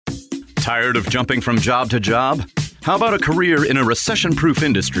Tired of jumping from job to job? How about a career in a recession-proof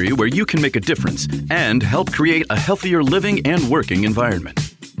industry where you can make a difference and help create a healthier living and working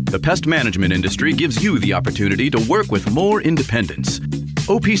environment? The pest management industry gives you the opportunity to work with more independence.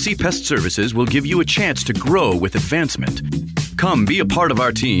 OPC Pest Services will give you a chance to grow with advancement. Come be a part of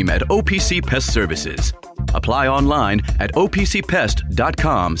our team at OPC Pest Services. Apply online at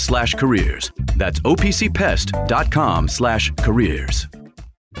opcpest.com/careers. That's opcpest.com/careers.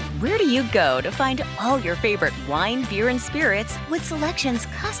 Where do you go to find all your favorite wine, beer, and spirits with selections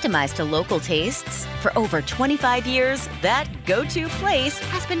customized to local tastes? For over 25 years, that go-to place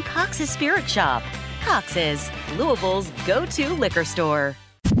has been Cox's Spirit Shop. Cox's, Louisville's go-to liquor store.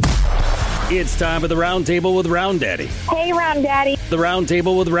 It's time for the Round Table with Round Daddy. Hey, Round Daddy. The Round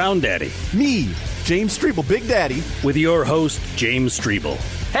Table with Round Daddy. Me, James Strebel, Big Daddy. With your host, James Strebel.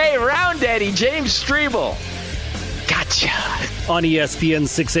 Hey, Round Daddy, James Strebel. Gotcha. On ESPN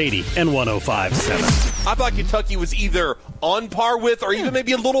 680 and 105.7. I thought Kentucky was either on par with or even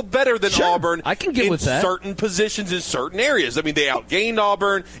maybe a little better than Auburn. I can get with that. In certain positions in certain areas. I mean, they outgained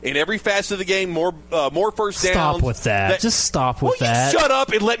Auburn in every facet of the game, more first downs. Stop with that. Just stop with that. Shut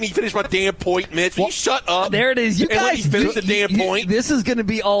up and let me finish my damn point, Mitch. Will you shut up? There it is. You guys let me finish the damn point. This is going to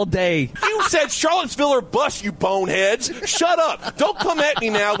be all day. You said Charlottesville or bust, you boneheads. Shut up. Don't come at me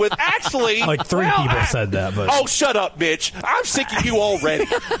now with actually. Like three people said that, but. Oh, shut up, Mitch. I'm sick of you already.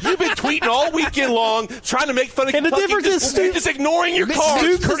 You've been tweeting all weekend long, trying to make fun of Kentucky. And the difference is just ignoring your cards.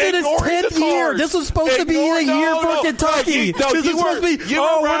 Stoops is in his 10th year. This was supposed to be a year for Kentucky. This was supposed to be,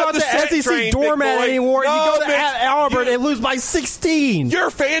 we're not the SEC doormat anymore. You go to Auburn and lose by 16.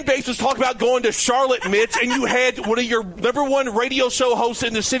 Your fan base was talking about going to Charlotte, Mitch, and you had one of your number one radio show hosts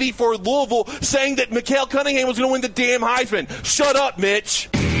in the city for Louisville saying that Mikael Cunningham was going to win the damn Heisman. Shut up, Mitch.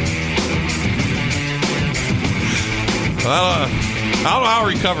 I don't know how to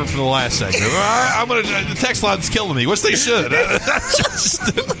recover from the last segment. The text line's killing me. Which they should.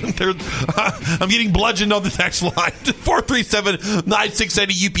 I'm getting bludgeoned on the text line.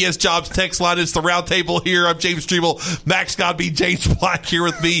 437-9680 UPS Jobs text line. It's the Round Table here. I'm James Strebel. Max Godby, James Black here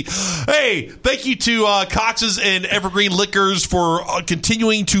with me. Hey, thank you to Cox's and Evergreen Liquors for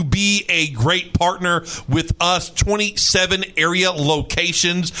continuing to be a great partner with us. 27 area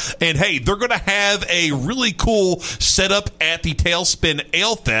locations. And hey, they're going to have a really cool setup at the Tailspin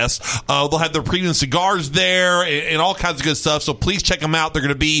Ale Fest. They'll have their premium cigars there and all kinds of good stuff. So please check them out. They're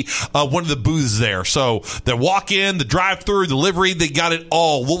going to be one of the booths there. So the walk-in, the drive-through, delivery, they got it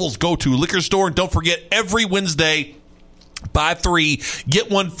all. Louisville's go-to liquor store. And don't forget, every Wednesday, buy 3, get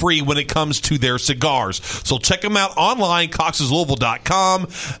 1 free when it comes to their cigars. So check them out online, coxslouisville.com.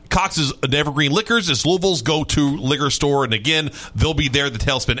 Cox's and Evergreen Liquors is Louisville's go-to liquor store. And again, they'll be there at the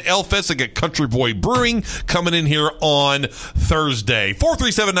Tailspin Ale Fest. They got Country Boy Brewing coming in here on Thursday.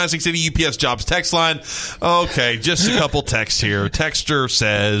 437-9680 UPS Jobs text line. Okay, just a couple texts here. Texter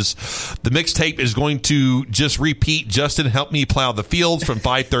says, the mixtape is going to just repeat Justin Help Me Plow the Fields from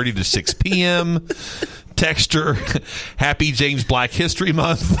 5:30 to 6 p.m. Texter, happy James Black History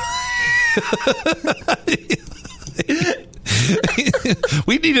Month.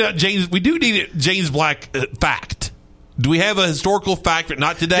 We do need a James Black fact. Do we have a historical fact, but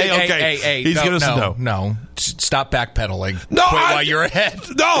not today? Hey, he's going to say no. Stop backpedaling. No, while you're ahead.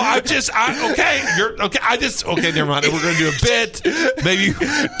 No, never mind. We're going to do a bit. Maybe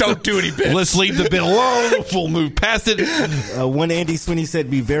don't do any bits. Let's leave the bit alone. We'll move past it. When Andy Sweeney said,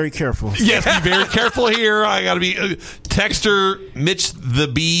 "Be very careful." Yes, be very careful here. I got to be. Texter Mitch the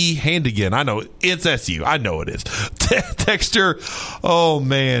B Handigan. I know it's SU. I know it is. Texter. Oh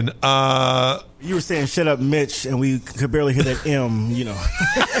man. You were saying "shut up, Mitch," and we could barely hear that M. You know.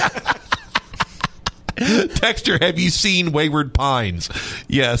 Texter, have you seen Wayward Pines?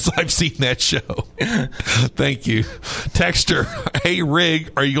 Yes, I've seen that show. Thank you. Texter, hey,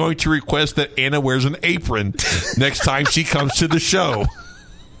 Rig, are you going to request that Anna wears an apron next time she comes to the show?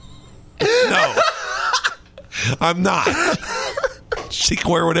 No, I'm not. She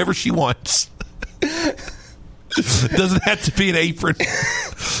can wear whatever she wants. Doesn't have to be an apron.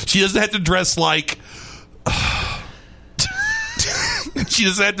 She doesn't have to dress like... She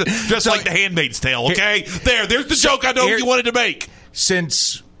doesn't have to dress like the Handmaid's Tale, okay? There's the joke I know you wanted to make.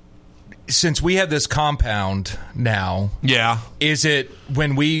 Since we have this compound now, yeah, is it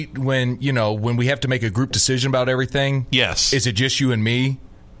when we have to make a group decision about everything? Yes. Is it just you and me?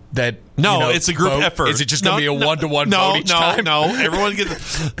 That no, it's a group effort. Is it just going to be a one-to-one vote each time? No, everyone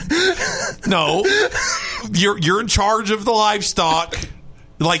gets. No, you're in charge of the livestock.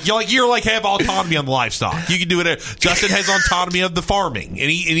 You're have autonomy on the livestock. You can do it. Justin has autonomy of the farming.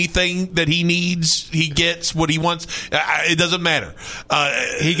 Anything that he needs, he gets what he wants. It doesn't matter.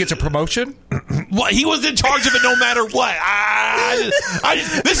 He gets a promotion. Well, he was in charge of it no matter what.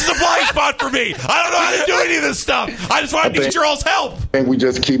 This is a blind spot for me. I don't know how to do any of this stuff. I just want to get your all's help. I think we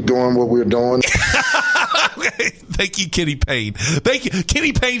just keep doing what we're doing. Okay. Thank you, Kenny Payne. Thank you.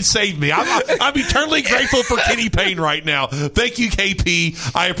 Kenny Payne saved me. I'm eternally grateful for Kenny Payne right now. Thank you,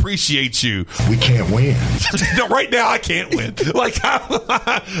 KP. I appreciate you. We can't win. No, right now I can't win. I'm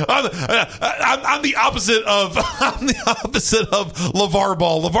the opposite of LeVar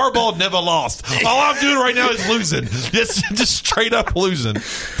Ball. LeVar Ball never lost. All I'm doing right now is losing. Just straight up losing.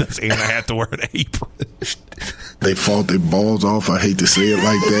 And I have to wear an apron. They fought their balls off. I hate to say it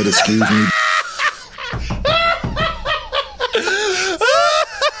like that. Excuse me.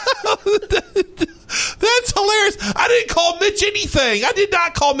 That's hilarious. I didn't call Mitch anything. I did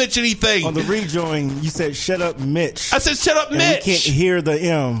not call Mitch anything. On the rejoin, you said, shut up, Mitch. I said, shut up, Mitch. We can't hear the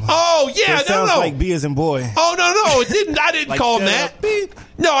M. Oh, yeah. So it sounds like B as in boy. Oh, no. It didn't. I didn't call him that.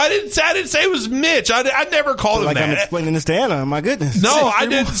 No, I didn't say it was Mitch. I never called him that. I'm explaining this to Anna. My goodness. No, I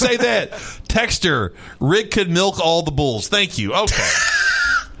didn't say that. Texter, Rick could milk all the bulls. Thank you. Okay.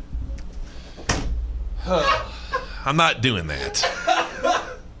 I'm not doing that.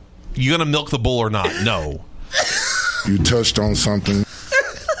 You going to milk the bull or not? No. You touched on something.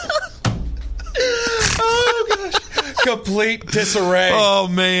 Oh, gosh. Complete disarray. Oh,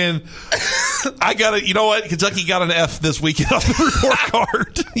 man. I got it. You know what? Kentucky got an F this weekend on the report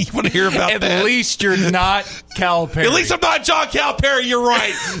card. You want to hear about that? At least you're not Calipari. At least I'm not John Calipari. You're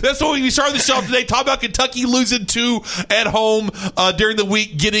right. That's what we started the show today. Talking about Kentucky losing 2 at home during the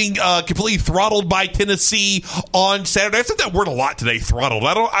week, getting completely throttled by Tennessee on Saturday. I've said that word a lot today, throttled.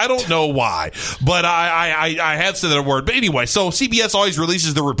 I don't know why, but I have said that word. But anyway, so CBS always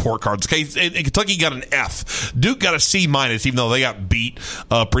releases the report cards. Okay, and Kentucky got an F. Duke got a C-, even though they got beat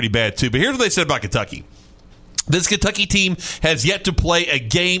pretty bad too. But here's what they said about Kentucky. This Kentucky team has yet to play a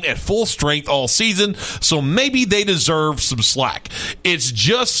game at full strength all season, so maybe they deserve some slack. It's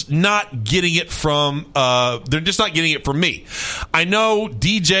just not getting it from they're just not getting it from me. I know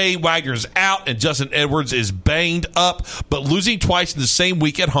DJ Wagner's out and Justin Edwards is banged up, but losing twice in the same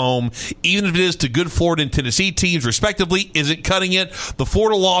week at home, even if it is to good Florida and Tennessee teams respectively, isn't cutting it. The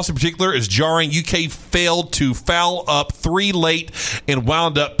Florida loss in particular is jarring. UK failed to foul up 3 late and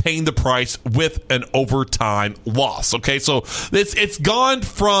wound up paying the price with an overtime loss. Okay, so it's gone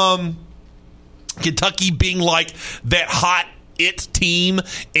from Kentucky being like that hot team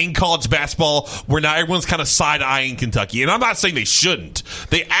in college basketball where now everyone's kind of side-eyeing Kentucky. And I'm not saying they shouldn't.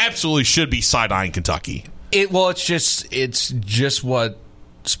 They absolutely should be side-eyeing Kentucky. It's just what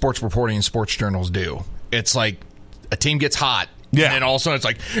sports reporting and sports journals do. It's like a team gets hot. Yeah. And then all of a sudden it's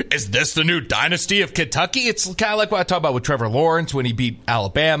like, is this the new dynasty of Kentucky? It's kind of like what I talked about with Trevor Lawrence when he beat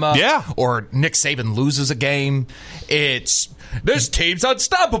Alabama. Yeah. Or Nick Saban loses a game. It's, this team's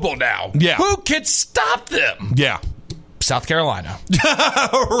unstoppable now. Yeah. Who can stop them? Yeah. South Carolina.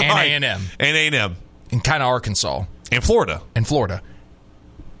 Right. And A&M. And A&M. And kind of Arkansas. And Florida.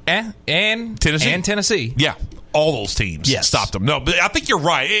 And Tennessee. And Tennessee. Yeah. All those teams stopped them. No, but I think you're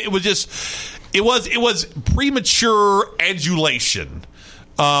right. It was just... It was premature adulation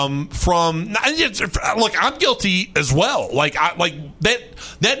from. Look, I'm guilty as well. Like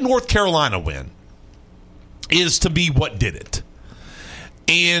that North Carolina win is to be what did it.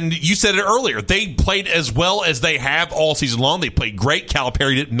 And you said it earlier. They played as well as they have all season long. They played great.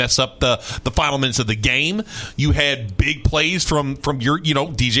 Calipari didn't mess up the final minutes of the game. You had big plays from your,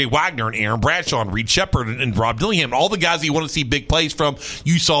 DJ Wagner and Aaron Bradshaw and Reed Shepherd and Rob Dillingham. All the guys that you want to see big plays from,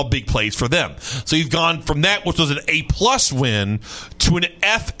 you saw big plays for them. So you've gone from that, which was an A+ win, to an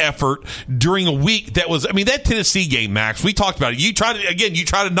F effort during a week that was, that Tennessee game, Max, we talked about it. You tried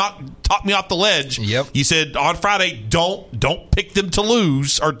to talk me off the ledge. Yep. You said on Friday, don't pick them to lose.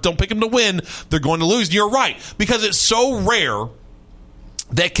 Or don't pick them to win. They're going to lose. And you're right, because it's so rare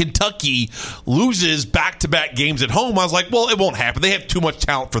that Kentucky loses back-to-back games at home. I was like, well, it won't happen. They have too much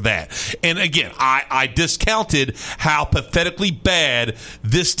talent for that. And again, I discounted how pathetically bad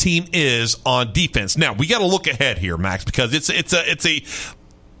this team is on defense. Now we got to look ahead here, Max, because it's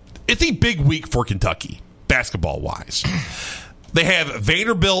a big week for Kentucky basketball-wise. They have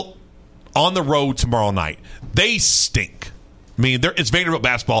Vanderbilt on the road tomorrow night. They stink. It's Vanderbilt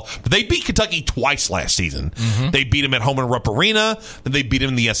basketball, but they beat Kentucky twice last season. Mm-hmm. They beat them at home in Rupp Arena, then they beat them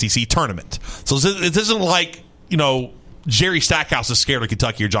in the SEC tournament. So it isn't like, Jerry Stackhouse is scared of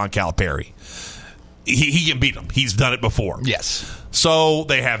Kentucky or John Calipari. he can beat them. He's done it before. Yes. So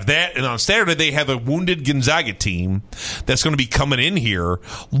they have that, and on Saturday they have a wounded Gonzaga team that's going to be coming in here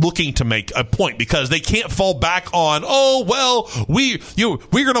looking to make a point because they can't fall back on,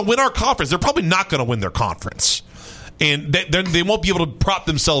 we're going to win our conference. They're probably not going to win their conference. And they won't be able to prop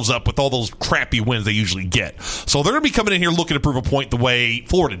themselves up with all those crappy wins they usually get. So they're going to be coming in here looking to prove a point the way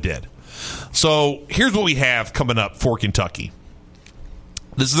Florida did. So here's what we have coming up for Kentucky.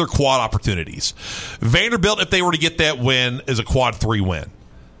 This is their quad opportunities. Vanderbilt, if they were to get that win, is a quad 3 win.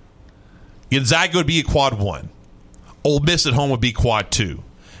 Gonzaga would be a quad 1. Ole Miss at home would be quad 2.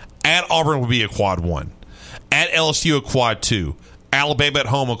 At Auburn would be a quad 1. At LSU, a quad 2. Alabama at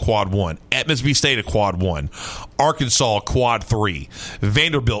home, a quad 1. At Mississippi State, a quad 1. Arkansas, quad 3.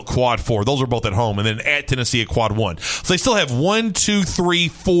 Vanderbilt, quad 4. Those are both at home. And then at Tennessee, a quad 1. So they still have 1, 2, 3,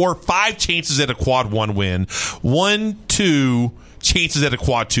 4, 5 chances at a quad 1 win. 1, 2 chances at a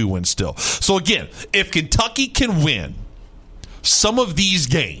quad 2 win still. So again, if Kentucky can win some of these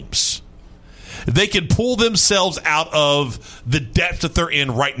games, they can pull themselves out of the depth that they're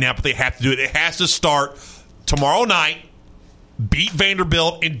in right now, but they have to do it. It has to start tomorrow night. Beat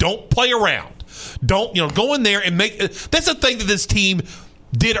Vanderbilt and don't play around. Don't go in there and make. That's the thing that this team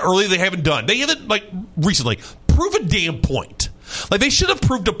did early. They haven't done. They haven't recently prove a damn point. They should have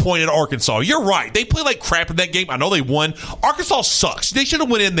proved a point at Arkansas. You're right. They played like crap in that game. I know they won. Arkansas sucks. They should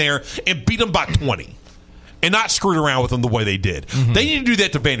have went in there and beat them by 20 and not screwed around with them the way they did. Mm-hmm. They need to do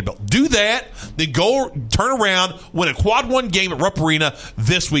that to Vanderbilt. Do that, then go turn around, win a quad 1 game at Rupp Arena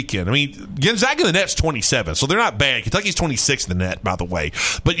this weekend. I mean, Gonzaga in the net's 27, so they're not bad. Kentucky's 26 in the net, by the way.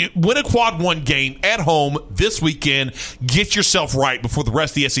 But you win a quad 1 game at home this weekend. Get yourself right before the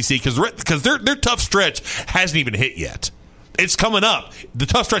rest of the SEC because their tough stretch hasn't even hit yet. It's coming up. The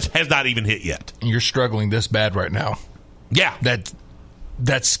tough stretch has not even hit yet. You're struggling this bad right now. Yeah.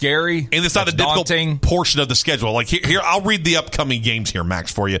 That's scary. And it's not a difficult portion of the schedule. Here, I'll read the upcoming games here,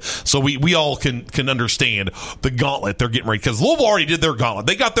 Max, for you, so we all can understand the gauntlet they're getting ready. Because Louisville already did their gauntlet.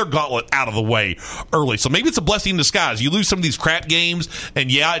 They got their gauntlet out of the way early. So maybe it's a blessing in disguise. You lose some of these crap games,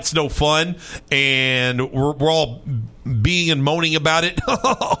 and it's no fun, and we're all being and moaning about it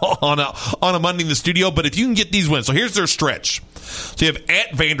on a Monday in the studio. But if you can get these wins, so here's their stretch. So you have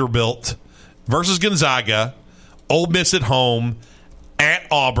at Vanderbilt versus Gonzaga, Ole Miss at home, at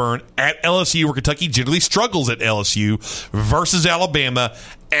Auburn, at LSU, where Kentucky generally struggles at LSU, versus Alabama,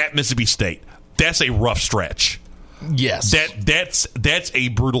 at Mississippi State. That's a rough stretch. Yes. That's a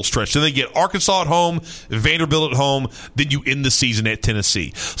brutal stretch. Then they get Arkansas at home, Vanderbilt at home, then you end the season at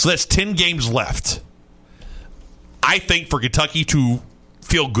Tennessee. So that's 10 games left. I think for Kentucky to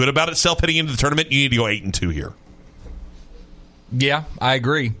feel good about itself heading into the tournament, you need to go 8-2 here. Yeah, I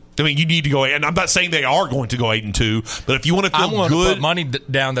agree. I mean, you need to go, and I'm not saying they are going to go 8-2, but if you want to feel I'm good, to put money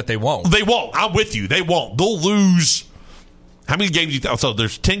down that they won't. They won't. I'm with you. They won't. They'll lose. How many games? So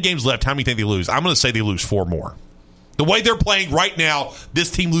there's 10 games left. How many think they lose? I'm going to say they lose 4 more. The way they're playing right now, this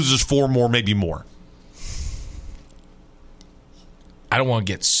team loses 4 more, maybe more. I don't want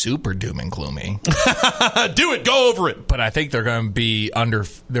to get super doom and gloomy. Do it. Go over it. But I think they're going to be under.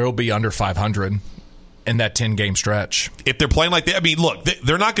 They'll be under 500. In that 10-game stretch. If they're playing like that, I mean, look,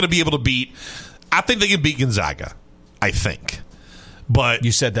 they're not going to be able to beat. I think they can beat Gonzaga. I think. But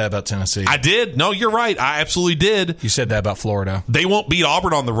you said that about Tennessee. I did. No, you're right. I absolutely did. You said that about Florida. They won't beat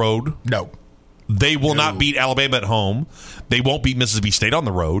Auburn on the road. No. They will not beat Alabama at home. They won't beat Mississippi State on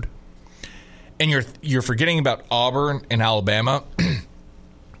the road. And you're forgetting about Auburn and Alabama.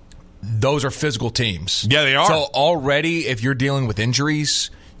 Those are physical teams. Yeah, they are. So already, if you're dealing with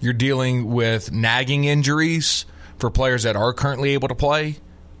injuries, you're dealing with nagging injuries for players that are currently able to play.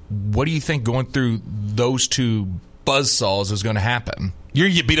 What do you think going through those two buzzsaws is going to happen? You're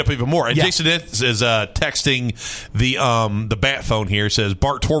going to get beat up even more. And yeah. Jason is texting the bat phone here. Says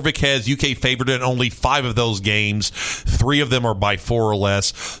Bart Torvik has UK favored in only 5 of those games. 3 of them are by 4 or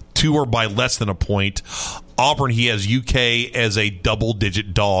less. 2 are by less than a point. Auburn, he has UK as a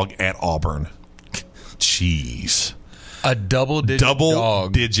double-digit dog at Auburn. Jeez. A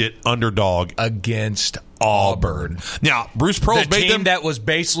double-digit underdog against Auburn. Now, Bruce Pearl's the team that was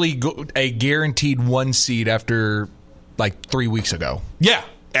basically a guaranteed 1 seed after like 3 weeks ago. Yeah,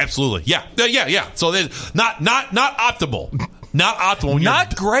 absolutely. Yeah. So not optimal. Not optimal.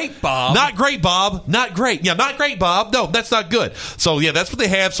 Not great, Bob. Not great, Bob. Not great. Yeah, not great, Bob. No, that's not good. So, yeah, that's what they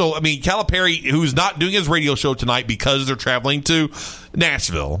have. So, I mean, Calipari, who's not doing his radio show tonight because they're traveling to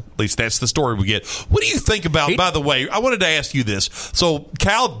Nashville. At least that's the story we get. What do you think about, by the way, I wanted to ask you this. So,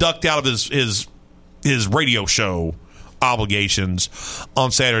 Cal ducked out of his radio show obligations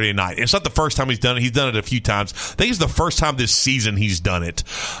on Saturday night. It's not the first time he's done it. He's done it a few times. I think it's the first time this season he's done it.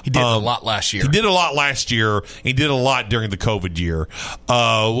 He did a lot last year. He did a lot last year. He did a lot during the COVID year.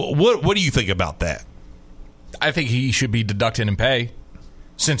 What do you think about that? I think he should be deducted in pay,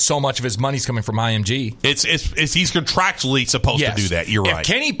 since so much of his money's coming from IMG. It's he's contractually supposed to do that. You're right. If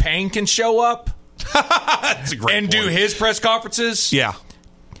Kenny Payne can show up That's a great and point. do his press conferences, yeah.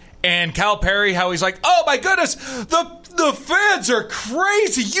 And Calipari, how he's like, oh my goodness, the fans are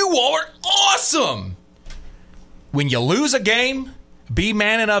crazy. You all are awesome. When you lose a game, be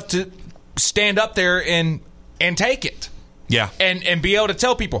man enough to stand up there and take it. Yeah. And be able to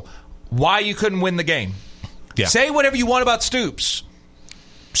tell people why you couldn't win the game. Yeah. Say whatever you want about Stoops.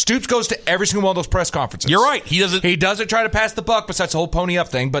 Stoops goes to every single one of those press conferences. You're right. He doesn't try to pass the buck besides the whole pony up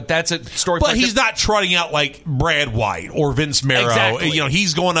thing, but that's a story. But he's not trotting out like Brad White or Vince Marrow. Exactly. You know,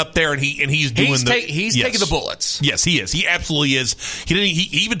 he's going up there and he's doing he's taking the bullets. Yes, he is. He absolutely is. He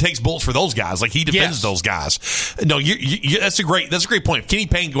even takes bullets for those guys. Like he defends those guys. No, that's a great point. If Kenny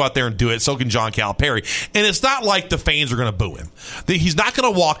Payne can go out there and do it, so can John Calipari. And it's not like the fans are going to boo him. He's not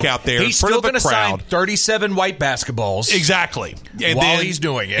going to walk out there. He's still going to sign 37 white basketballs. Exactly. And while he's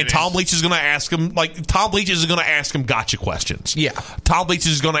doing it. And Tom Leach is going to ask him, gotcha questions. Yeah. Tom Leach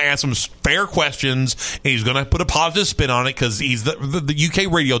is going to ask him fair questions, and he's going to put a positive spin on it because he's the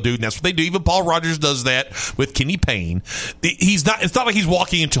UK radio dude, and that's what they do. Even Paul Rogers does that with Kenny Payne. It's not like he's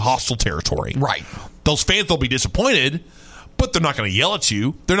walking into hostile territory. Right. Those fans will be disappointed, but they're not going to yell at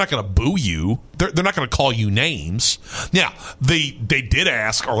you. They're not going to boo you. They're not going to call you names. Now, they did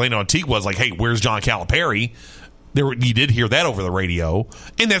ask Orlando Antigua, like, hey, where's John Calipari? You did hear that over the radio,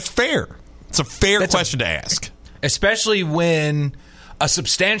 and that's fair. It's a fair question to ask. Especially when a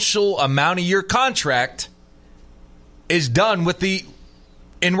substantial amount of your contract is done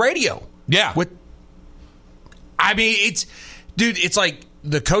in radio. Yeah. It's like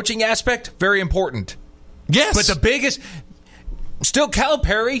the coaching aspect, very important. Yes. But the biggest, still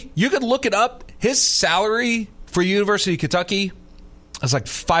Calipari, you could look it up, his salary for University of Kentucky is like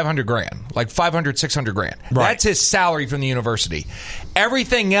 $500,000, like $500,000-$600,000. Right. That's his salary from the university.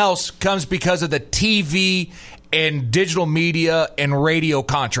 Everything else comes because of the TV and digital media and radio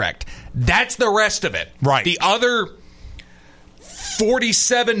contract. That's the rest of it. Right. The other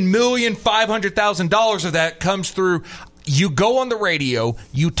 $47,500,000 of that comes through. You go on the radio,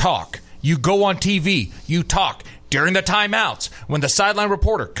 you talk. You go on TV, you talk. During the timeouts, when the sideline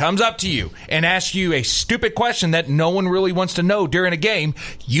reporter comes up to you and asks you a stupid question that no one really wants to know during a game,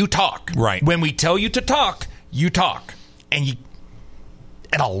 you talk. Right. When we tell you to talk, you talk. And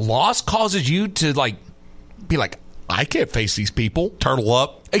a loss causes you to be like, I can't face these people. Turtle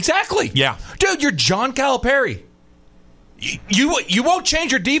up. Exactly. Yeah. Dude, you're John Calipari. You won't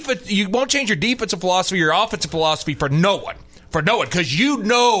change your defense. You won't change your defensive philosophy, your offensive philosophy for no one. Because you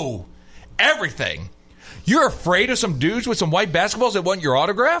know everything. You're afraid of some dudes with some white basketballs that want your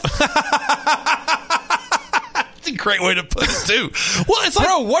autograph? That's a great way to put it, too. Well, it's like,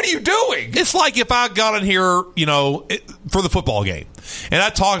 bro, what are you doing? It's like if I got in here, for the football game, and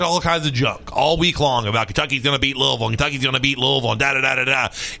I talked all kinds of junk all week long about Kentucky's going to beat Louisville, and da-da-da-da-da,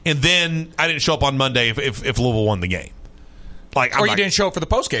 and then I didn't show up on Monday if Louisville won the game. You didn't show up for the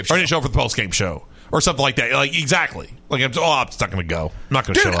postgame show. Or I didn't show up for the postgame show. Or something like that. Exactly. I'm just not going to go. I'm not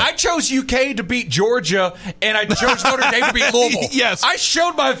going to show up. Dude, I chose UK to beat Georgia, and I chose Notre Dame to beat Louisville. Yes. I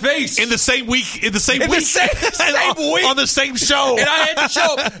showed my face. In the same week. The same week. On the same show. And I had to show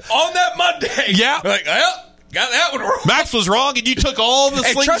up on that Monday. Yeah. Got that one wrong. Max was wrong, and you took all the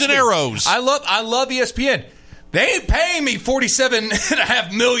slings and arrows. I love ESPN. They ain't paying me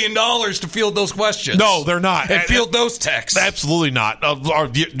 $47.5 million to field those questions. No, they're not. And field those texts. Absolutely not.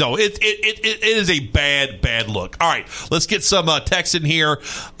 No, it is a bad look. All right, let's get some text in here,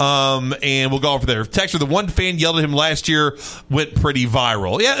 and we'll go over there. Texter, the one fan yelled at him last year, went pretty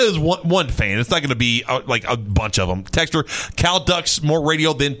viral. Yeah, it was one fan. It's not going to be like a bunch of them. Texter, Cal ducks more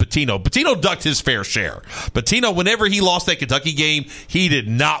radio than Pitino. Pitino ducked his fair share. Pitino, whenever he lost that Kentucky game, he did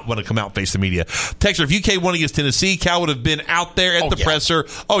not want to come out and face the media. Texter, if UK won against Tennessee, Cal would have been out there at the presser.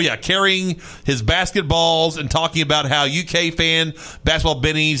 Oh, yeah, carrying his basketballs and talking about how UK fan basketball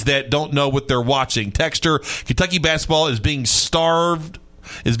bennies that don't know what they're watching. Texter, Kentucky basketball is being starving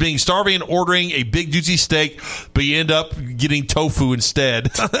and ordering a big juicy steak, but you end up getting tofu instead.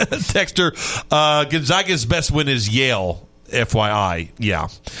 Texter, Gonzaga's best win is Yale. FYI, yeah.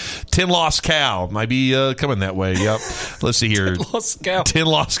 10 Lost Cow might be coming that way. Yep. Let's see here. 10 Lost Cow. 10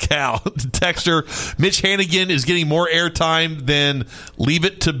 Lost Cow. Texter, Mitch Hannigan is getting more airtime than Leave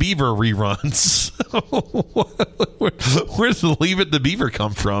It to Beaver reruns. Where does the Leave It to Beaver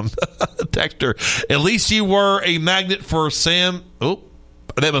come from? Texter, at least you were a magnet for Sam. Oh,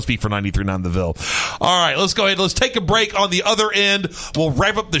 that must be for 93.9 The Ville. All right, let's go ahead. Let's take a break. On the other end, we'll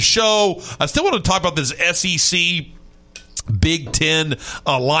wrap up the show. I still want to talk about this SEC Big Ten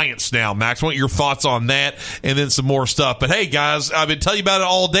alliance now. Max, what are your thoughts on that? And then some more stuff. But hey, guys, I've been telling you about it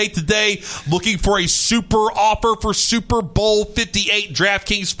all day today. Looking for a super offer for Super Bowl 58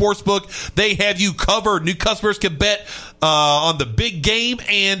 DraftKings Sportsbook. They have you covered. New customers can bet on the big game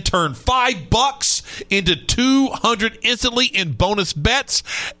and turn $5 into $200 instantly in bonus bets.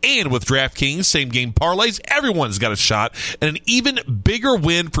 And with DraftKings same game parlays, everyone's got a shot at an even bigger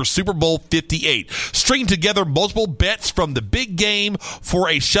win for Super Bowl 58. String together multiple bets from the big game for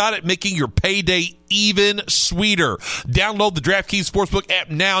a shot at making your payday even sweeter. Download the DraftKings Sportsbook app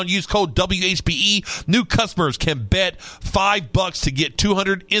now and use code WHBE. New customers can bet $5 to get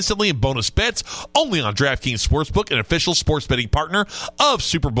 $200 instantly in bonus bets only on DraftKings Sportsbook, an official sports betting partner of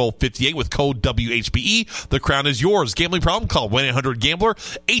Super Bowl 58 with code WHBE. The crown is yours. Gambling problem? Call 1-800-GAMBLER.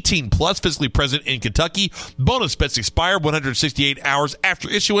 18 plus, physically present in Kentucky. Bonus bets expire 168 hours after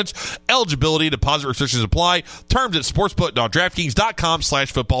issuance. Eligibility, deposit restrictions apply. Terms at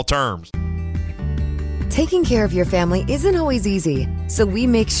sportsbook.draftkings.com/football terms. Taking care of your family isn't always easy, so we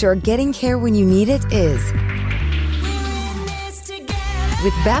make sure getting care when you need it is.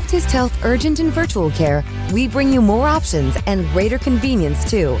 With Baptist Health Urgent and Virtual Care, we bring you more options and greater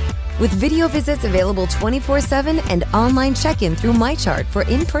convenience, too. With video visits available 24/7 and online check-in through MyChart for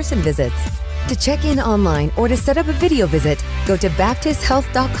in-person visits. To check in online or to set up a video visit, go to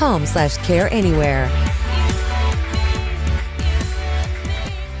baptisthealth.com/careanywhere.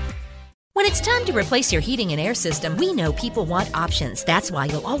 When it's time to replace your heating and air system, we know people want options. That's why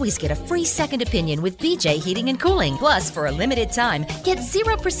you'll always get a free second opinion with BJ Heating and Cooling. Plus, for a limited time, get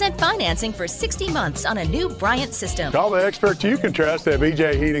 0% financing for 60 months on a new Bryant system. Call the experts you can trust at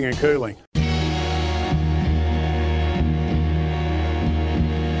BJ Heating and Cooling.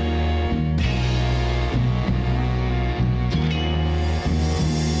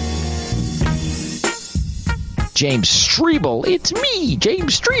 James Strebel. It's me,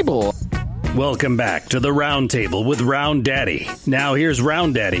 James Strebel. Welcome back to the Roundtable with Round Daddy. Now here's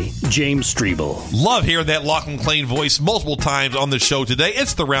Round Daddy, James Strebel. Love hearing that Lachlan Clain voice multiple times on the show today.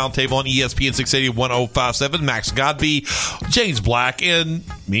 It's the Roundtable on ESPN 680 1057. Max Godby, James Black, and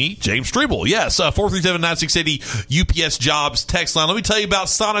me, James Strebel. Yes, 437-9680 UPS Jobs text line. Let me tell you about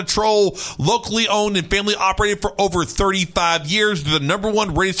Sonatrol, locally owned and family operated for over 35 years. They're the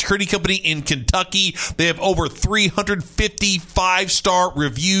 #1 rated security company in Kentucky. They have over 350 5-star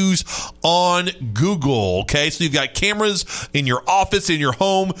reviews on Google. Okay, so you've got cameras in your office, in your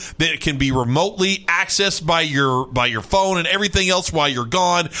home, that can be remotely accessed by your phone and everything else while you're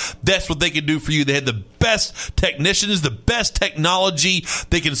gone. That's what they can do for you. They had the best technicians, the best technology.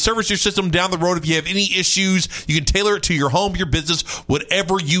 They can service your system down the road if you have any issues. You can tailor it to your home, your business,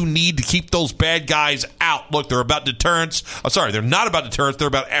 whatever you need to keep those bad guys out. Look, they're about deterrence. They're not about deterrence. They're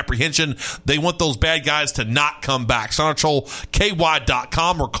about apprehension. They want those bad guys to not come back.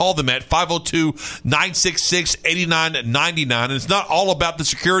 SonatrolKY.com or call them at 502-966-8999. And it's not all about the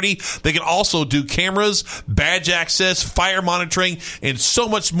security. They can also do cameras, badge access, fire monitoring, and so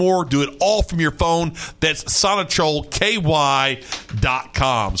much more. Do it all from your phone. That's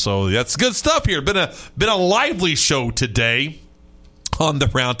SonatrolKY.com. So that's good stuff here. Been a lively show today on the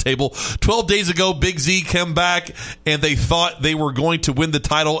Roundtable. 12 days ago, Big Z came back and they thought they were going to win the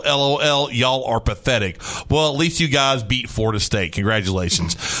title. LOL, y'all are pathetic. Well, at least you guys beat Florida State.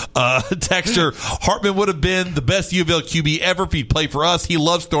 Congratulations. Texter, Hartman would have been the best U of L QB ever if he'd played for us. He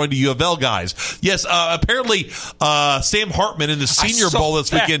loves throwing to U of L guys. Yes, apparently Sam Hartman in the Senior Bowl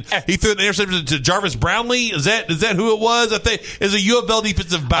this weekend, he threw an interception to Jarvis Brownlee. Is that who it was? I think it's a U of L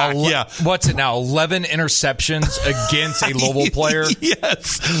defensive back. Yeah. What's it now? 11 interceptions against a Louisville player?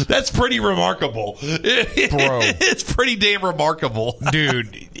 Yes, that's pretty remarkable. Bro. It's pretty damn remarkable.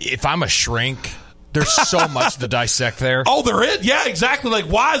 Dude, if I'm a shrink, there's so much to dissect there. Oh, there is? Yeah, exactly. Like,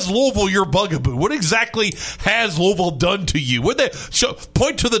 why is Louisville your bugaboo? What exactly has Louisville done to you? Would they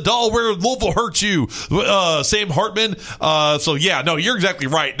point to the doll where Louisville hurt you, Sam Hartman? So, yeah, no, you're exactly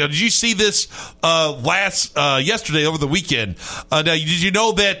right. Now, did you see this yesterday over the weekend? Now, did you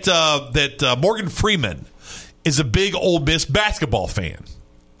know that Morgan Freeman is a big Ole Miss basketball fan?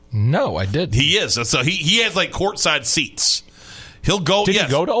 No, I didn't. He is. So he has like courtside seats. He'll go. Did he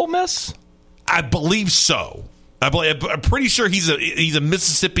go to Ole Miss? I believe so. I'm pretty sure he's a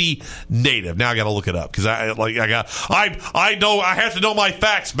Mississippi native. Now I got to look it up because I know I have to know my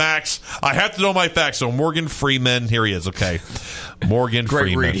facts, Max. I have to know my facts. So Morgan Freeman, here he is. Okay, Morgan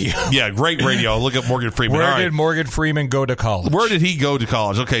Freeman. Radio. Yeah, great radio. Look at Morgan Freeman. Where did Morgan Freeman go to college? Where did he go to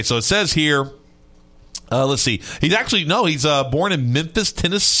college? Okay, so it says here. Let's see. He's born in Memphis,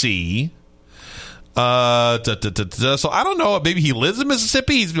 Tennessee. So I don't know. Maybe he lives in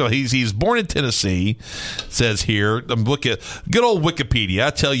Mississippi. He's born in Tennessee. Says here. I'm looking at good old Wikipedia. I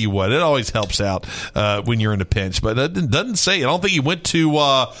tell you what, it always helps out when you're in a pinch. But it doesn't say. I don't think he went to.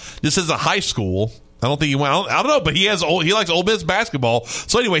 This is a high school. I don't think he went. I don't know. But he likes Ole Miss basketball.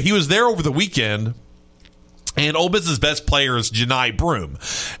 So anyway, he was there over the weekend. And Ole Miss's best player is Johni Broome.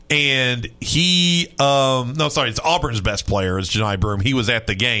 And it's Auburn's best player is Johni Broome. He was at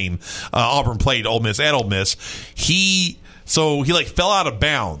the game. Auburn played Ole Miss at Ole Miss. He fell out of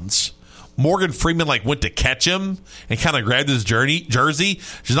bounds. Morgan Freeman went to catch him and kind of grabbed his jersey.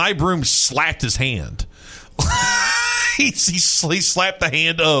 Johni Broome slapped his hand. He slapped the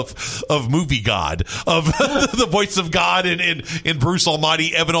hand of movie God, of the voice of God in Bruce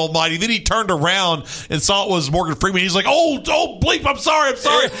Almighty, Evan Almighty. Then he turned around and saw it was Morgan Freeman. He's like, oh bleep, I'm sorry.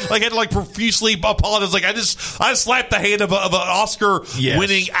 Had to profusely apologize. I just slapped the hand of an Oscar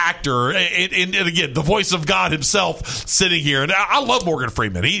winning actor. And again, the voice of God himself sitting here. And I love Morgan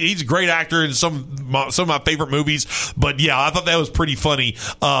Freeman. He's a great actor in some of my favorite movies. But yeah, I thought that was pretty funny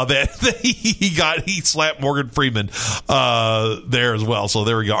that he slapped Morgan Freeman there as well. So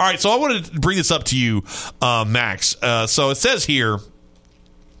there we go. All right, so I wanted to bring this up to you, Max. So it says here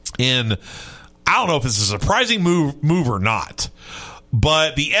I don't know if it's a surprising move or not,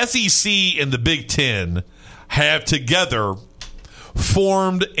 but the SEC and the Big Ten have together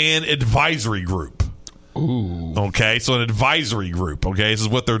formed an advisory group. Ooh. Okay, so an advisory group. Okay, this is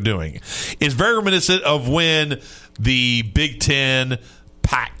what they're doing. It's very reminiscent of when the Big Ten,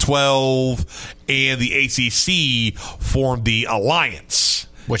 Pac-12, and the ACC formed the alliance.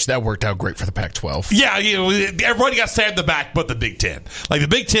 Which that worked out great for the Pac-12. Yeah, everybody got stabbed in the back but the Big Ten. The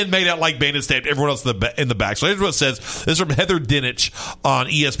Big Ten made out like Band and stabbed everyone else in the back. So here's what it says. This is from Heather Dinich on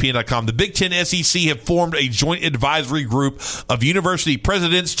ESPN.com. The Big Ten SEC have formed a joint advisory group of university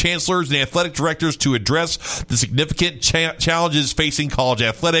presidents, chancellors, and athletic directors to address the significant challenges facing college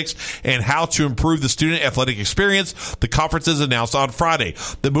athletics and how to improve the student athletic experience, the conferences announced on Friday.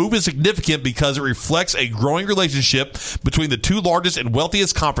 The move is significant because it reflects a growing relationship between the two largest and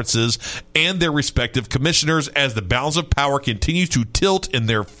wealthiest conferences and their respective commissioners as the balance of power continues to tilt in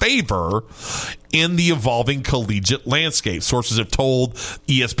their favor in the evolving collegiate landscape. Sources have told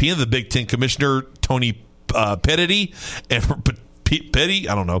ESPN the Big Ten commissioner Tony Petty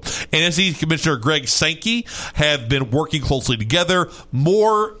and SEC Commissioner Greg Sankey have been working closely together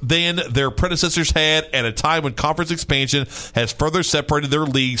more than their predecessors had at a time when conference expansion has further separated their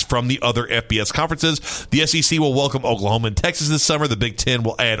leagues from the other FBS conferences. The SEC will welcome Oklahoma and Texas this summer. The Big Ten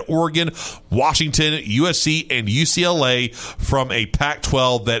will add Oregon, Washington, USC, and UCLA from a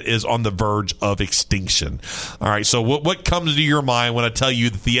Pac-12 that is on the verge of extinction. All right, so what comes to your mind when I tell you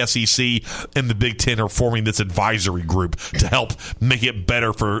that the SEC and the Big Ten are forming this advisory group to help make it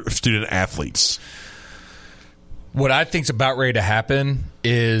better for student athletes? What I think's about ready to happen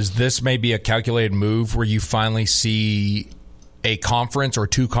is this may be a calculated move where you finally see a conference or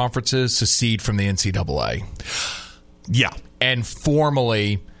two conferences secede from the NCAA. Yeah. And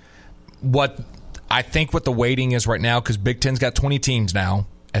formally, what the weighting is right now, because Big Ten's got 20 teams now,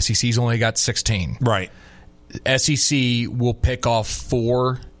 SEC's only got 16. Right. SEC will pick off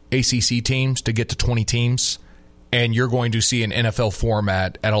 4 ACC teams to get to 20 teams. And you're going to see an NFL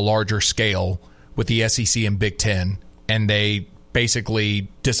format at a larger scale with the SEC and Big Ten, and they basically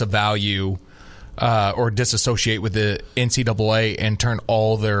disavow or disassociate with the NCAA and turn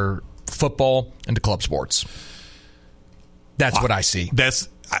all their football into club sports. That's what I see.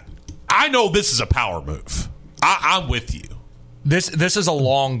 I know this is a power move. I'm with you. This is a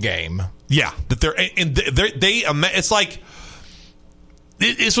long game. Yeah, that it's like.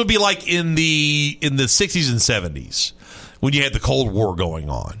 This would be like in the 60s and 70s when you had the Cold War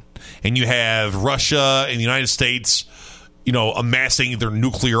going on, and you have Russia and the United States, amassing their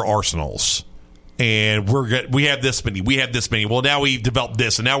nuclear arsenals, and we have this many. Well, now we've developed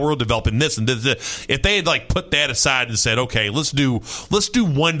this, and now we're developing this and this. If they had put that aside and said, okay, let's do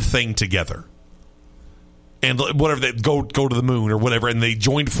one thing together, and whatever, they go to the moon or whatever, and they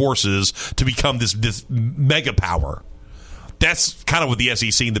joined forces to become this mega power. That's kind of what the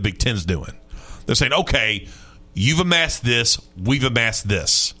SEC and the Big Ten's doing. They're saying, okay, you've amassed this, we've amassed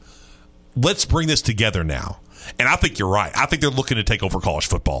this. Let's bring this together now. And I think you're right. I think they're looking to take over college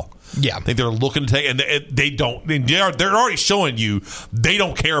football. Yeah. I think they're looking to take, and they don't. They're already showing you they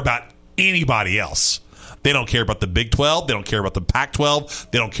don't care about anybody else. They don't care about the Big 12. They don't care about the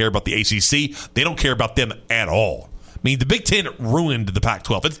Pac-12. They don't care about the ACC. They don't care about them at all. I mean, the Big Ten ruined the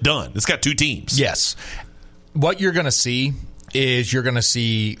Pac-12. It's done. It's got 2 teams. Yes. What you're going to see is you're going to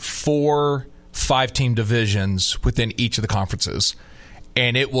see 4 5-team divisions within each of the conferences,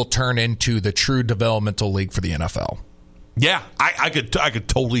 and it will turn into the true developmental league for the NFL. Yeah, I could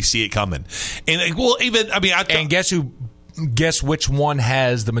totally see it coming. And well, even and guess which one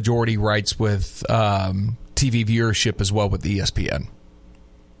has the majority rights with TV viewership as well with the ESPN?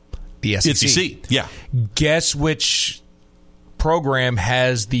 The SEC. Yeah. Guess which program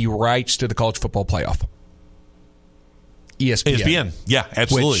has the rights to the college football playoff? ESPN. Yeah,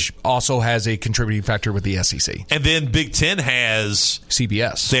 absolutely. Which also has a contributing factor with the SEC. And then Big Ten has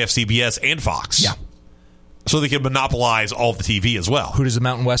CBS. They have CBS and Fox. Yeah. So they can monopolize all of the TV as well. Who does the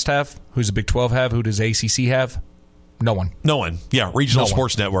Mountain West have? Who does the Big 12 have? Who does ACC have? No one. Yeah, Regional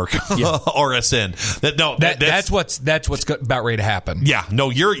Sports Network, RSN. That's what's about ready to happen. Yeah,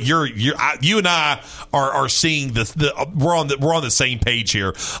 no, you and I are seeing this. We're on the same page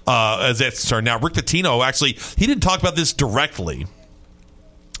here as that's concerned. Now, Rick Pitino actually he didn't talk about this directly,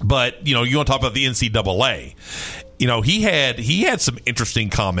 but you want to talk about the NCAA. He had some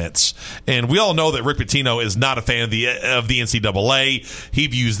interesting comments, and we all know that Rick Pitino is not a fan of the NCAA. He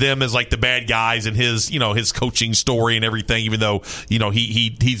views them as like the bad guys in his coaching story and everything. Even though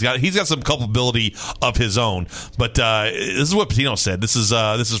he's got some culpability of his own. But this is what Pitino said. This is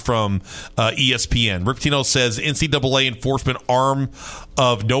from ESPN. Rick Pitino says NCAA enforcement arm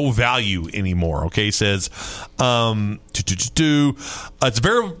of no value anymore. Okay, he says this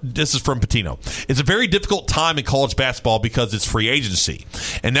is from Pitino. It's a very difficult time in college basketball because it's free agency.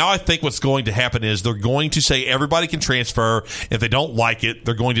 And now I think what's going to happen is they're going to say everybody can transfer. If they don't like it,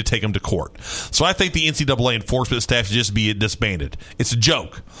 they're going to take them to court. So I think the NCAA enforcement staff should just be disbanded. It's a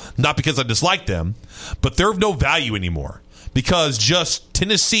joke. Not because I dislike them, but they're of no value anymore. Because just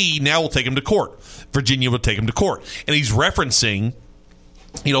Tennessee now will take them to court. Virginia will take them to court. And he's referencing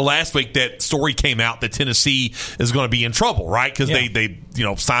last week that story came out that Tennessee is going to be in trouble, right? Because they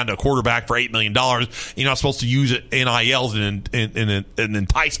signed a quarterback for $8 million. You're not supposed to use it NIL as an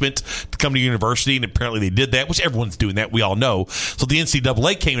enticement to come to university, and apparently they did that, which everyone's doing that. We all know. So the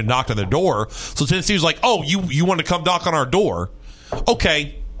NCAA came and knocked on their door. So Tennessee was like, "Oh, you want to come knock on our door?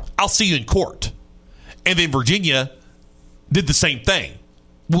 Okay, I'll see you in court." And then Virginia did the same thing.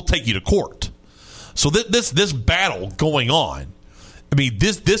 We'll take you to court. So this battle going on. I mean,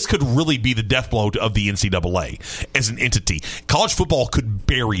 this could really be the death blow of the NCAA as an entity. College football could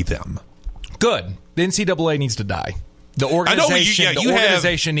bury them. Good. The NCAA needs to die. The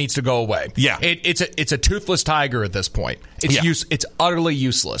organization needs to go away. Yeah, it's a toothless tiger at this point. It's utterly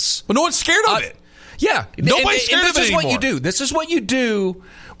useless. Well, no one's scared of it. Yeah, nobody's scared of it anymore. What you do. This is what you do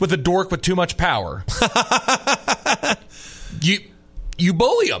with a dork with too much power. You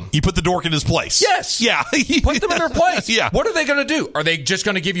bully them. You put the dork in his place. Yes. Yeah. Put them in their place. Yeah. What are they going to do? Are they just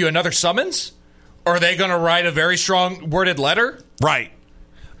going to give you another summons? Or are they going to write a very strong worded letter? Right.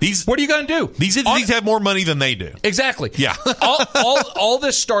 What are you going to do? These entities have more money than they do. Exactly. Yeah. all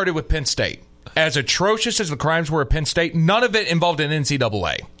this started with Penn State. As atrocious as the crimes were at Penn State, none of it involved an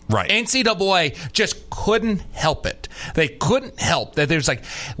NCAA. Right. NCAA just couldn't help it. They couldn't help that there's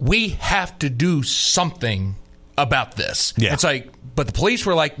we have to do something about this. Yeah. It's but the police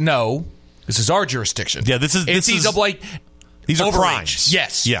were like, no, this is our jurisdiction. Yeah, this is NCAA. These are overreach. crimes.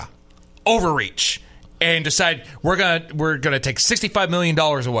 Yes. Yeah. Overreach. And decide we're gonna take $65 million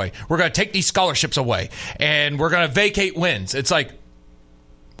away. We're gonna take these scholarships away, and we're gonna vacate wins. It's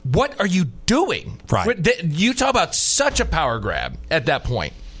what are you doing? Right. You talk about such a power grab at that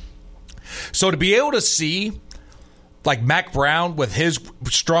point. So to be able to see Mac Brown with his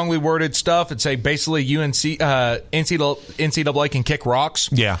strongly worded stuff and say basically NCAA can kick rocks.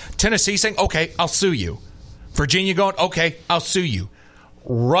 Yeah. Tennessee saying, okay, I'll sue you. Virginia going, okay, I'll sue you.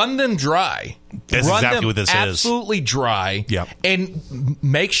 Run them dry. That's exactly what this is. Absolutely dry. Yep. And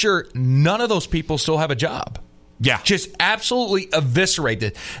make sure none of those people still have a job. Yeah. Just absolutely eviscerate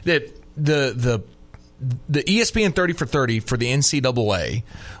it. The ESPN 30 for 30 for the NCAA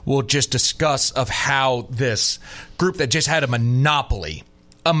will just discuss of how this group that just had a monopoly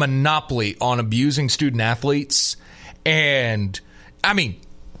on abusing student athletes. And, I mean,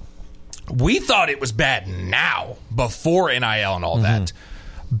 we thought it was bad now, before NIL and all that.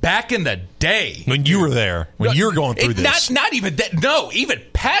 back in the day. When you were there, when you were going through this. Not even that. No, even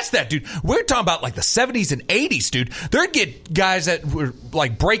past that, dude. We're talking about like the 70s and 80s, dude. There'd get guys that were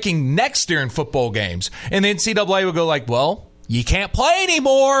like breaking necks during football games. And the NCAA would go like, well, you can't play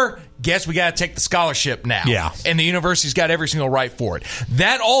anymore. Guess we got to take the scholarship now. Yeah. And the university's got every single right for it.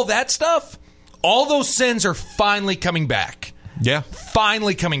 All that stuff, all those sins are finally coming back. Yeah.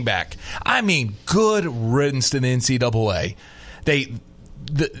 Finally coming back. I mean, good riddance to the NCAA.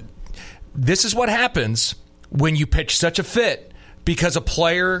 This is what happens when you pitch such a fit because a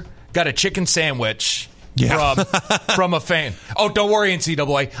player got a chicken sandwich from a fan. Oh, don't worry,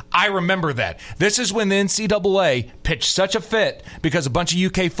 NCAA. I remember that. This is when the NCAA pitched such a fit because a bunch of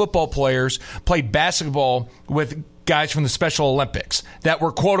UK football players played basketball with guys from the Special Olympics that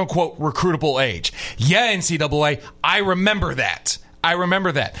were quote-unquote recruitable age. Yeah, NCAA, I remember that.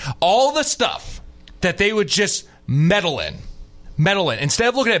 All the stuff that they would just meddle in. Instead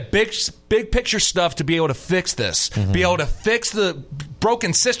of looking at big picture stuff to be able to fix this, be able to fix the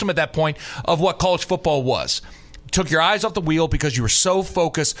broken system at that point of what college football was. Took your eyes off the wheel because you were so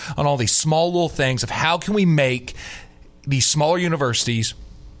focused on all these small little things of how can we make these smaller universities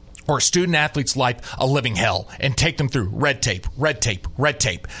or a student athlete's life a living hell and take them through red tape,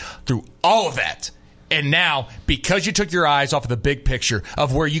 through all of that. And now, because you took your eyes off of the big picture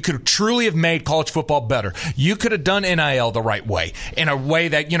of where you could truly have made college football better, you could have done NIL the right way, in a way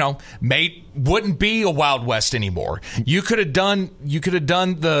that, wouldn't be a Wild West anymore. You could have done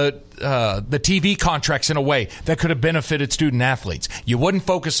the TV contracts in a way that could have benefited student athletes. You wouldn't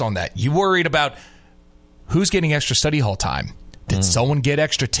focus on that. You worried about who's getting extra study hall time. Did someone get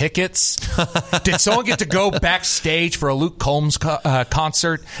extra tickets? Did someone get to go backstage for a Luke Combs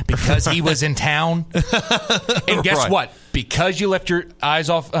concert because he was in town? And guess what? Because you left your eyes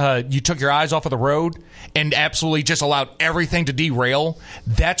off, you took your eyes off of the road and absolutely just allowed everything to derail.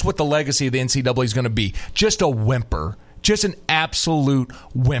 That's what the legacy of the NCAA is going to be. Just a whimper. Just an absolute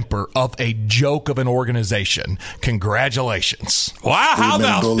whimper of a joke of an organization. Congratulations. Wow, how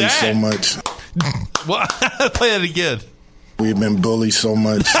about that? So much. Well, play it again. We've been bullied so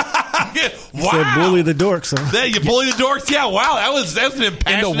much. Wow. Said bully the dorks, huh? Yeah, you bully the dorks. Yeah, wow, that was an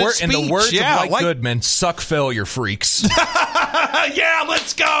impassioned speech. In the words of Mike Goodman, suck failure, freaks. Yeah,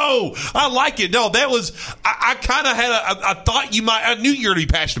 let's go. I like it. No, that was. I kind of had I thought you might. I knew you were going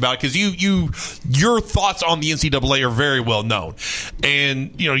to be passionate about it because your thoughts on the NCAA are very well known,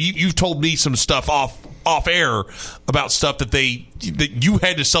 and you've told me some stuff off air about stuff that you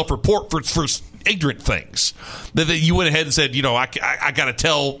had to self-report for ignorant things that you went ahead and said, I got to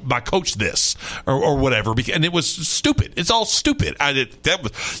tell my coach this or whatever, and it was stupid. It's all stupid.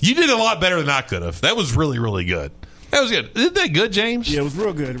 You did a lot better than I could have. That was really, really good. That was good. Isn't that good, James? Yeah, it was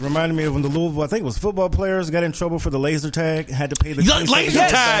real good. It reminded me of when the Louisville, I think it was football players, got in trouble for the laser tag, had to pay the laser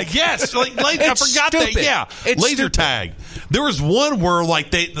tag. Yes, I forgot that. Yeah, it's laser tag. There was one where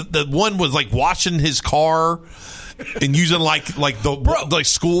the one was washing his car and using the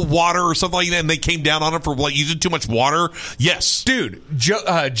school water or something like that, and they came down on him for using too much water. Yes, dude. Joe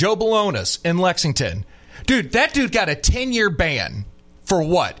Balonis in Lexington, dude. That dude got a 10-year ban for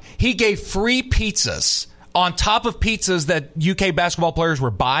what? He gave free pizzas on top of pizzas that UK basketball players were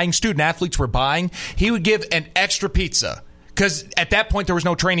buying, student athletes were buying. He would give an extra pizza because at that point there was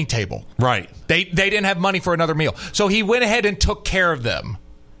no training table. Right. They didn't have money for another meal, so he went ahead and took care of them.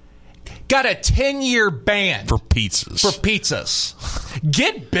 Got a 10-year ban for pizzas.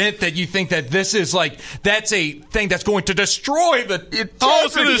 Get bent that you think that this is that's a thing that's going to destroy the integrity. Oh,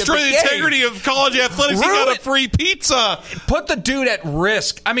 it's going to destroy the integrity of college athletics. He got a free pizza. Put the dude at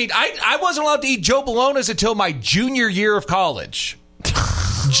risk. I mean, I wasn't allowed to eat Joe Balonis until my junior year of college.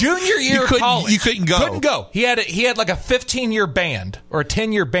 You couldn't go. He had like a 15-year ban or a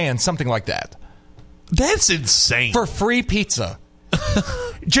 10-year ban, something like that. That's insane. For free pizza.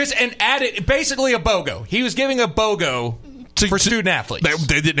 And added basically a BOGO. He was giving a BOGO for student athletes.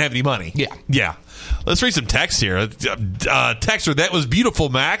 They didn't have any money. Yeah. Let's read some text here. Texter, that was beautiful,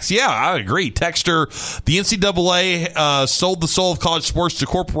 Max. Yeah, I agree. Texter, the NCAA sold the soul of college sports to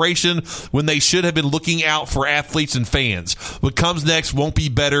corporation when they should have been looking out for athletes and fans. What comes next won't be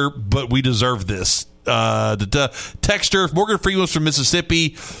better, but we deserve this. Texter, Morgan Freeman was from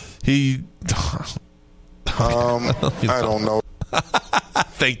Mississippi. I don't know.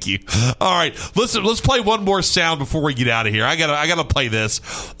 Thank you. All right, let's play one more sound before we get out of here. I gotta play this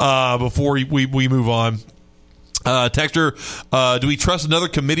before we move on. Texter, do we trust another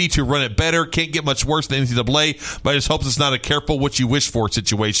committee to run it better? Can't get much worse than NCAA, but I just hope it's not a careful what you wish for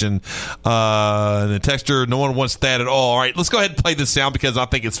situation. And the texter, no one wants that at all. All right, let's go ahead and play this sound because I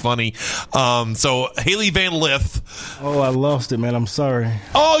think it's funny. So Haley Van Lith. Oh, I lost it, man. I'm sorry.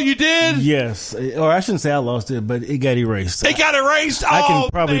 Oh, you did? Yes. Or I shouldn't say I lost it, but it got erased. It got erased? I can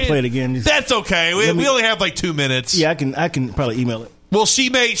probably play it again. That's okay. We only have like 2 minutes. Yeah, I can probably email it. Well, she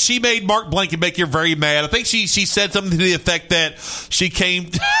made Mark Blankenbaker very mad. I think she said something to the effect that she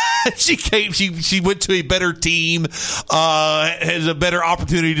went to a better team, has a better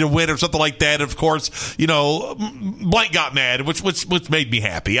opportunity to win or something like that. Of course, Blank got mad, which made me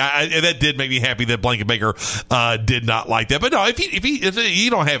happy. That did make me happy that Blankenbaker did not like that. But no, if you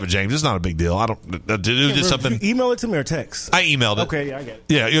don't have it, James, it's not a big deal. It was just something. Email it to me or text. I emailed it. Okay, yeah, I get it.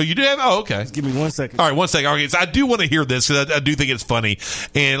 Yeah, you do have. Oh, okay. Just give me 1 second. All right, 1 second. Okay, so I do want to hear this because I do think it's funny.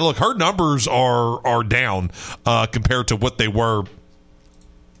 And look, her numbers are down compared to what they were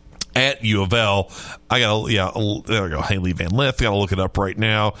at U of L. There we go. Haley Van Lith. Got to look it up right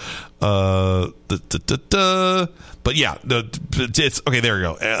now. But yeah, it's okay. There we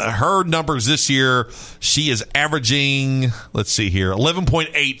go. Her numbers this year, she is averaging, let's see here,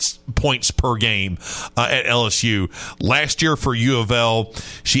 11.8 points per game at LSU. Last year for U of L,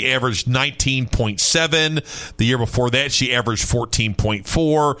 she averaged 19.7. The year before that, she averaged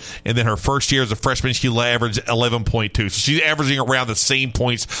 14.4. And then her first year as a freshman, she averaged 11.2. So she's averaging around the same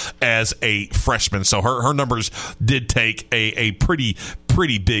points as a freshman. So her numbers did take a pretty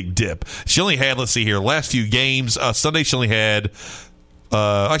big dip. She only had, let's see here, last few games. Sunday she only had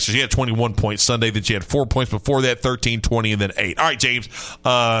she had 21 points Sunday. Then she had 4 points before that, 13, 20, and then 8. All right, James,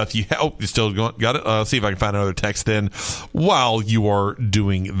 if you you still got it, see if I can find another text then while you are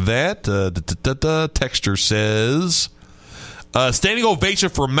doing that. Texter says, standing ovation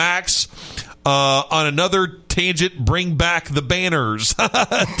for Max. On another tangent, bring back the banners.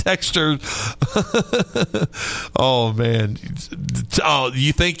 Texter. Oh, man.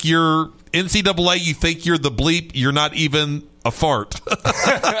 You think you're NCAA, you think you're the bleep, you're not even a fart. All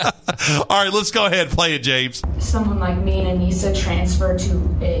right, let's go ahead and play it, James. Someone like me and Anissa transfer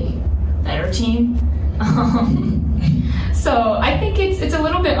to a better team. So I think it's a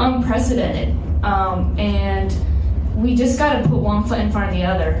little bit unprecedented. And we just got to put one foot in front of the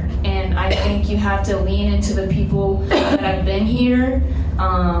other. And I think you have to lean into the people that have been here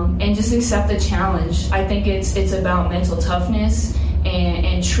and just accept the challenge. I think it's about mental toughness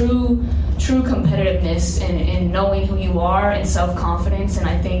and true competitiveness and knowing who you are and self-confidence. And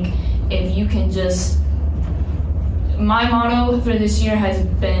I think if you can just... My motto for this year has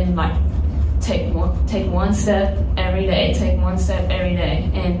been like, take one step every day, take one step every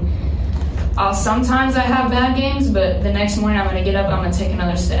day. And sometimes I have bad games, but the next morning I'm going to get up, I'm going to take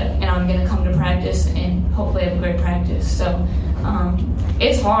another step, and I'm going to come to practice and hopefully have a great practice. So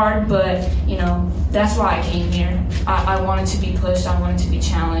it's hard, but, that's why I came here. I wanted to be pushed. I wanted to be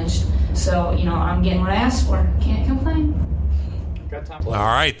challenged. So, I'm getting what I asked for. Can't complain. All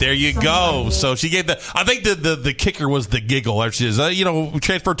right, there you go. So she gave I think the kicker was the giggle. There she is. We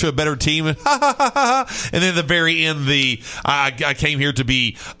transferred to a better team, and then at the very end, I came here to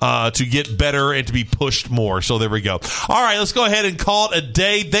be to get better and to be pushed more. So there we go. All right, let's go ahead and call it a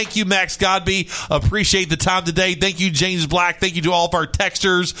day. Thank you, Max Godby. Appreciate the time today. Thank you, James Black. Thank you to all of our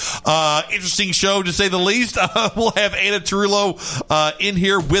texters. Interesting show to say the least. We'll have Anna Tarullo in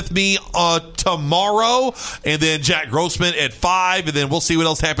here with me tomorrow, and then Jack Grossman at 5. And then we'll see what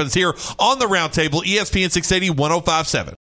else happens here on the Roundtable, ESPN 680 1057.